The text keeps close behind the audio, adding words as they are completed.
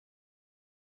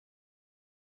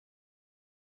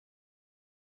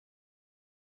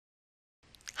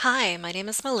Hi, my name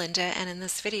is Melinda, and in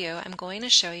this video I'm going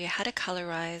to show you how to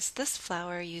colorize this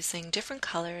flower using different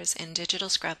colors in Digital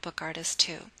Scrapbook Artist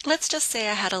 2. Let's just say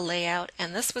I had a layout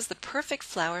and this was the perfect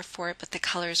flower for it, but the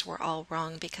colors were all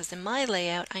wrong because in my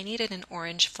layout I needed an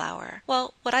orange flower.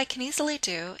 Well, what I can easily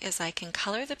do is I can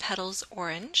color the petals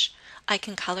orange, I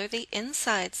can color the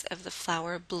insides of the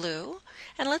flower blue,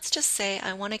 and let's just say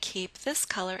I want to keep this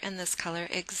color and this color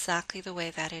exactly the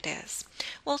way that it is.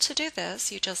 Well, to do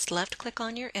this, you just left click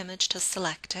on your image to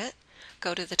select it,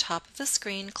 go to the top of the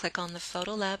screen, click on the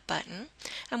PhotoLab button,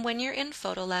 and when you're in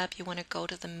PhotoLab you want to go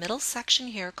to the middle section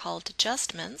here called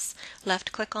Adjustments,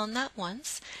 left click on that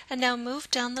once, and now move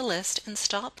down the list and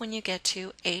stop when you get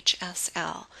to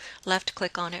HSL. Left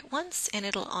click on it once and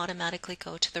it'll automatically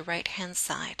go to the right hand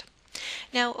side.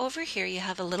 Now over here you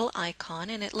have a little icon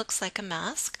and it looks like a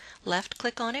mask. Left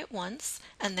click on it once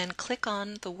and then click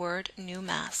on the word New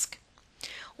Mask.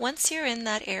 Once you're in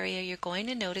that area, you're going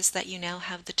to notice that you now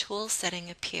have the tool setting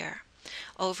appear.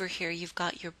 Over here you've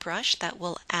got your brush that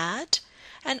will add,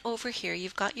 and over here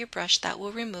you've got your brush that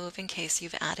will remove in case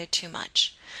you've added too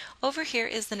much. Over here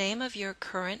is the name of your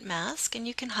current mask, and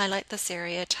you can highlight this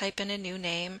area, type in a new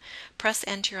name, press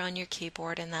enter on your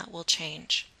keyboard, and that will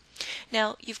change.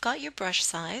 Now you've got your brush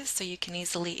size, so you can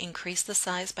easily increase the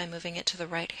size by moving it to the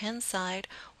right hand side,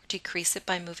 decrease it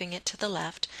by moving it to the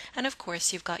left, and of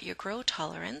course you've got your grow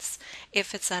tolerance.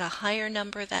 If it's at a higher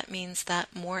number, that means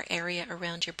that more area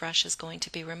around your brush is going to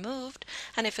be removed,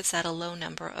 and if it's at a low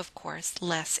number, of course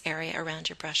less area around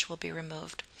your brush will be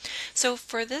removed. So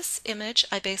for this image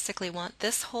I basically want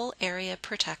this whole area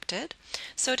protected.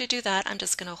 So to do that I'm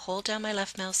just going to hold down my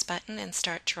left mouse button and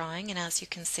start drawing, and as you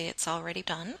can see it's already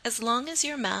done. As long as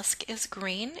your mask is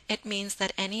green, it means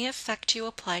that any effect you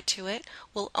apply to it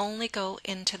will only go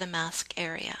into the mask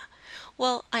area.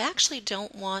 Well, I actually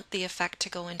don't want the effect to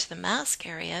go into the mask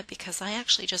area because I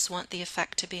actually just want the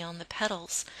effect to be on the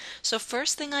petals. So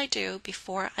first thing I do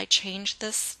before I change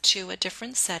this to a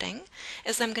different setting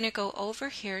is I'm going to go over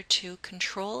here to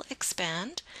Control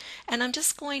Expand, and I'm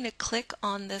just going to click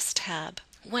on this tab.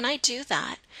 When I do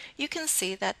that, you can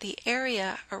see that the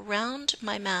area around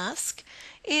my mask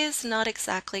is not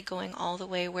exactly going all the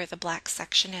way where the black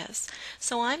section is.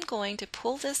 So I'm going to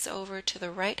pull this over to the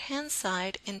right hand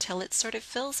side until it sort of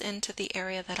fills into the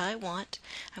area that I want,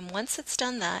 and once it's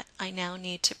done that, I now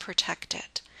need to protect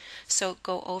it. So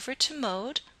go over to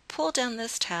Mode, pull down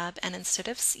this tab, and instead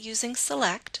of using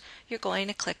Select, you're going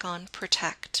to click on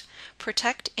Protect.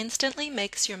 Protect instantly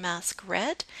makes your mask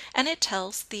red, and it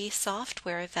tells the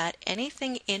software that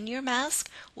anything in your mask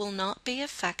will not be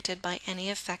affected by any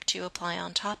effect you apply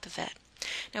on top of it.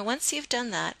 Now once you've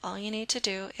done that, all you need to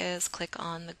do is click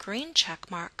on the green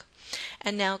check mark,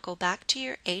 and now go back to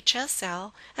your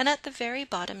HSL, and at the very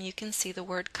bottom you can see the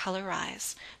word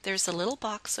Colorize. There's a little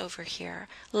box over here.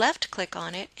 Left click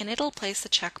on it and it'll place a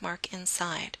check mark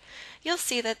inside. You'll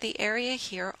see that the area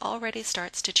here already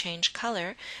starts to change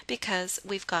color because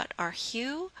we've got our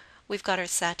hue, we've got our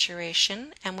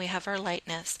saturation, and we have our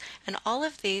lightness, and all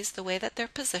of these, the way that they're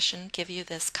positioned, give you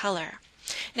this color.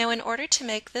 Now in order to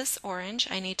make this orange,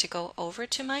 I need to go over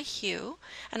to my hue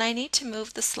and I need to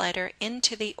move the slider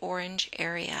into the orange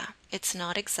area. It's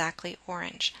not exactly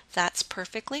orange. That's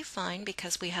perfectly fine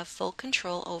because we have full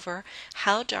control over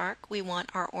how dark we want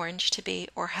our orange to be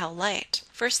or how light.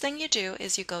 First thing you do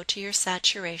is you go to your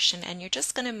saturation and you're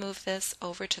just going to move this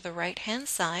over to the right hand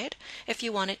side if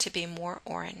you want it to be more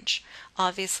orange.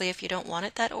 Obviously if you don't want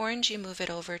it that orange, you move it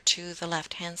over to the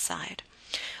left hand side.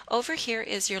 Over here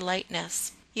is your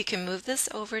lightness. You can move this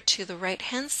over to the right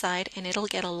hand side and it'll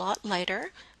get a lot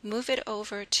lighter. Move it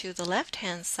over to the left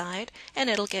hand side and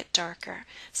it'll get darker.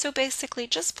 So basically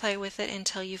just play with it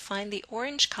until you find the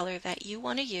orange color that you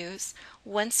want to use.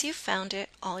 Once you've found it,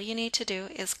 all you need to do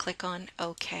is click on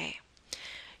OK.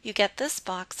 You get this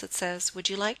box that says, would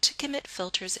you like to commit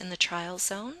filters in the trial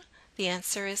zone? The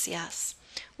answer is yes.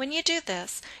 When you do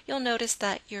this, you'll notice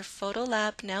that your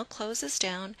PhotoLab now closes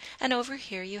down, and over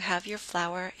here you have your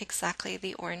flower exactly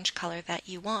the orange color that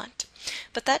you want.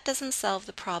 But that doesn't solve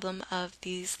the problem of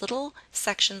these little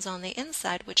sections on the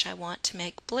inside which I want to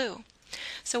make blue.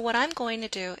 So what I'm going to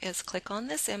do is click on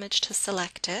this image to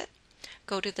select it,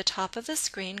 go to the top of the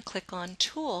screen, click on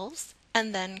Tools,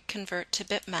 and then Convert to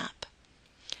Bitmap.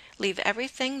 Leave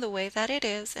everything the way that it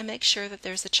is and make sure that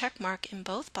there's a check mark in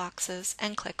both boxes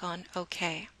and click on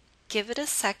OK. Give it a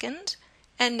second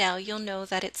and now you'll know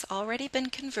that it's already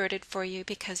been converted for you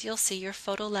because you'll see your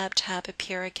PhotoLab tab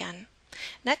appear again.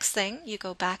 Next thing, you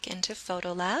go back into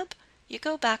PhotoLab, you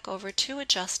go back over to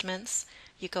Adjustments,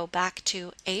 you go back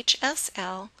to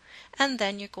HSL, and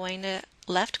then you're going to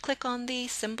left click on the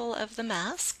symbol of the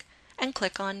mask and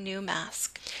click on New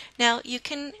Mask. Now you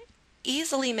can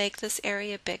easily make this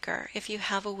area bigger. If you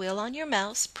have a wheel on your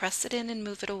mouse, press it in and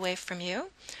move it away from you.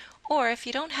 Or if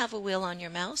you don't have a wheel on your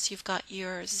mouse, you've got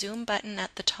your zoom button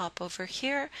at the top over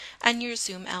here and your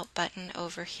zoom out button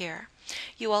over here.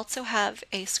 You also have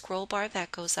a scroll bar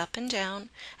that goes up and down,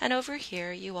 and over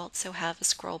here you also have a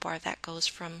scroll bar that goes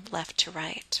from left to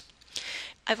right.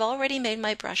 I've already made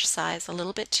my brush size a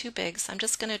little bit too big, so I'm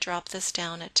just going to drop this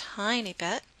down a tiny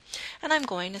bit, and I'm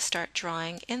going to start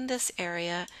drawing in this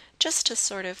area just to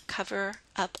sort of cover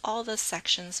up all the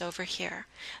sections over here.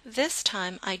 This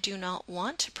time I do not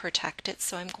want to protect it,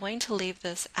 so I'm going to leave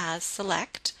this as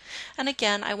select. And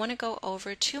again, I want to go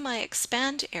over to my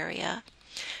expand area.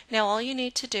 Now all you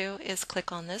need to do is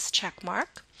click on this check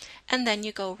mark, and then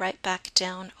you go right back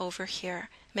down over here.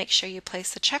 Make sure you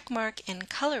place the check mark in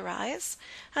Colorize.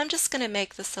 I'm just going to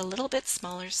make this a little bit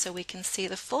smaller so we can see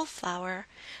the full flower,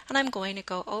 and I'm going to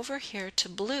go over here to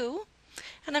blue,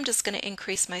 and I'm just going to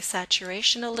increase my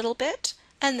saturation a little bit,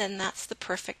 and then that's the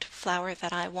perfect flower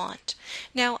that I want.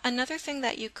 Now another thing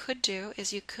that you could do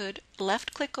is you could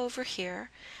left click over here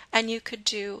and you could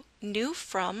do New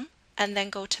From and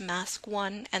then go to Mask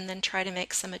 1 and then try to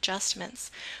make some adjustments.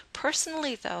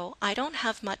 Personally though, I don't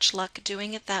have much luck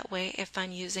doing it that way if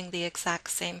I'm using the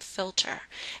exact same filter.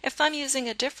 If I'm using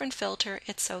a different filter,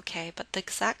 it's okay, but the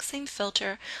exact same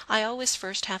filter, I always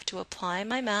first have to apply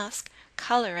my mask,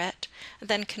 color it,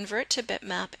 then convert to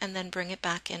bitmap, and then bring it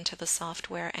back into the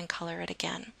software and color it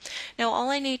again. Now all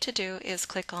I need to do is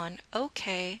click on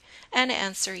OK and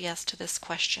answer yes to this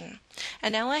question.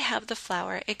 And now I have the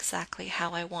flower exactly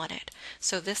how I want it.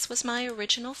 So this was my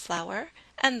original flower,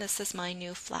 and this is my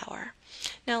new flower.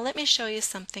 Now let me show you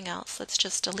something else. Let's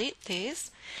just delete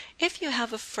these. If you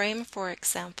have a frame, for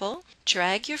example,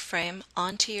 drag your frame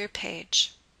onto your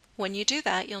page. When you do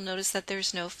that, you'll notice that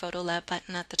there's no PhotoLab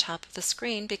button at the top of the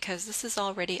screen because this is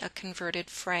already a converted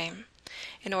frame.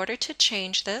 In order to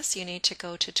change this, you need to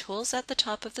go to Tools at the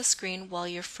top of the screen while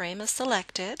your frame is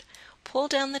selected, pull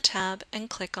down the tab and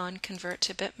click on Convert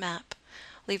to Bitmap.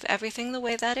 Leave everything the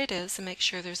way that it is and make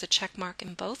sure there's a check mark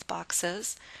in both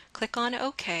boxes. Click on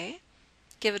OK,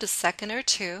 give it a second or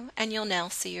two, and you'll now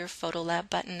see your PhotoLab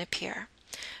button appear.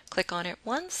 Click on it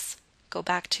once, go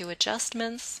back to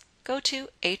Adjustments, go to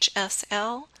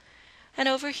HSL, and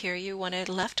over here you want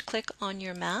to left click on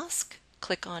your mask,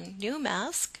 click on New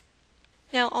Mask.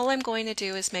 Now all I'm going to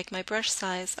do is make my brush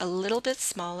size a little bit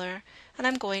smaller, and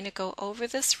I'm going to go over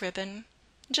this ribbon,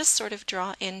 just sort of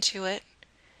draw into it.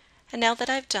 And now that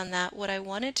I've done that, what I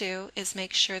want to do is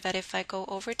make sure that if I go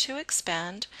over to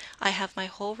expand, I have my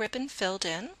whole ribbon filled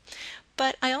in.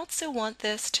 But I also want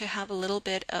this to have a little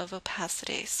bit of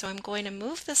opacity, so I'm going to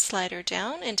move the slider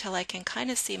down until I can kind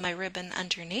of see my ribbon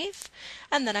underneath,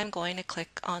 and then I'm going to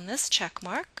click on this check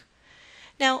mark.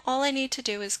 Now all I need to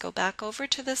do is go back over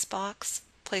to this box,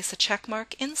 place a check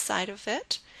mark inside of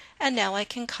it, and now I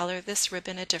can color this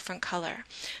ribbon a different color.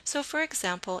 So for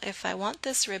example, if I want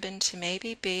this ribbon to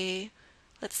maybe be,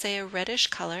 let's say, a reddish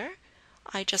color,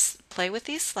 I just play with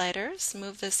these sliders,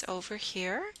 move this over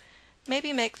here,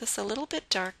 maybe make this a little bit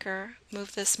darker,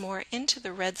 move this more into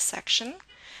the red section,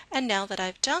 and now that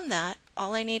I've done that,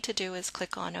 all I need to do is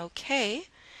click on OK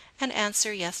and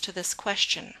answer yes to this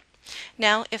question.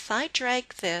 Now if I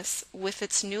drag this with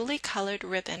its newly colored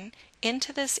ribbon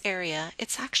into this area,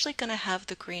 it's actually going to have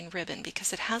the green ribbon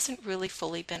because it hasn't really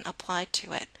fully been applied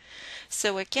to it.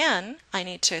 So again, I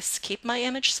need to keep my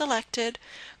image selected,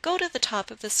 go to the top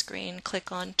of the screen,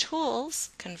 click on Tools,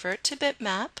 Convert to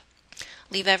Bitmap,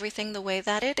 leave everything the way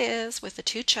that it is with the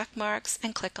two check marks,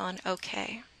 and click on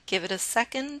OK. Give it a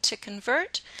second to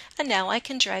convert, and now I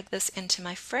can drag this into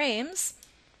my frames.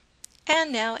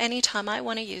 And now anytime I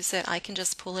want to use it, I can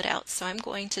just pull it out. So I'm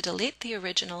going to delete the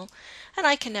original, and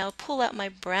I can now pull out my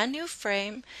brand new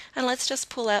frame, and let's just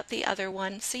pull out the other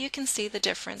one so you can see the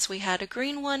difference. We had a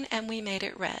green one and we made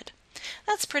it red.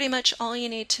 That's pretty much all you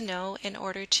need to know in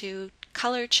order to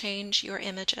color change your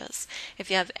images. If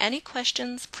you have any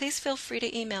questions, please feel free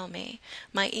to email me.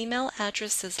 My email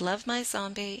address is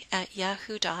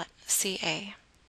lovemyzombie@yahoo.ca.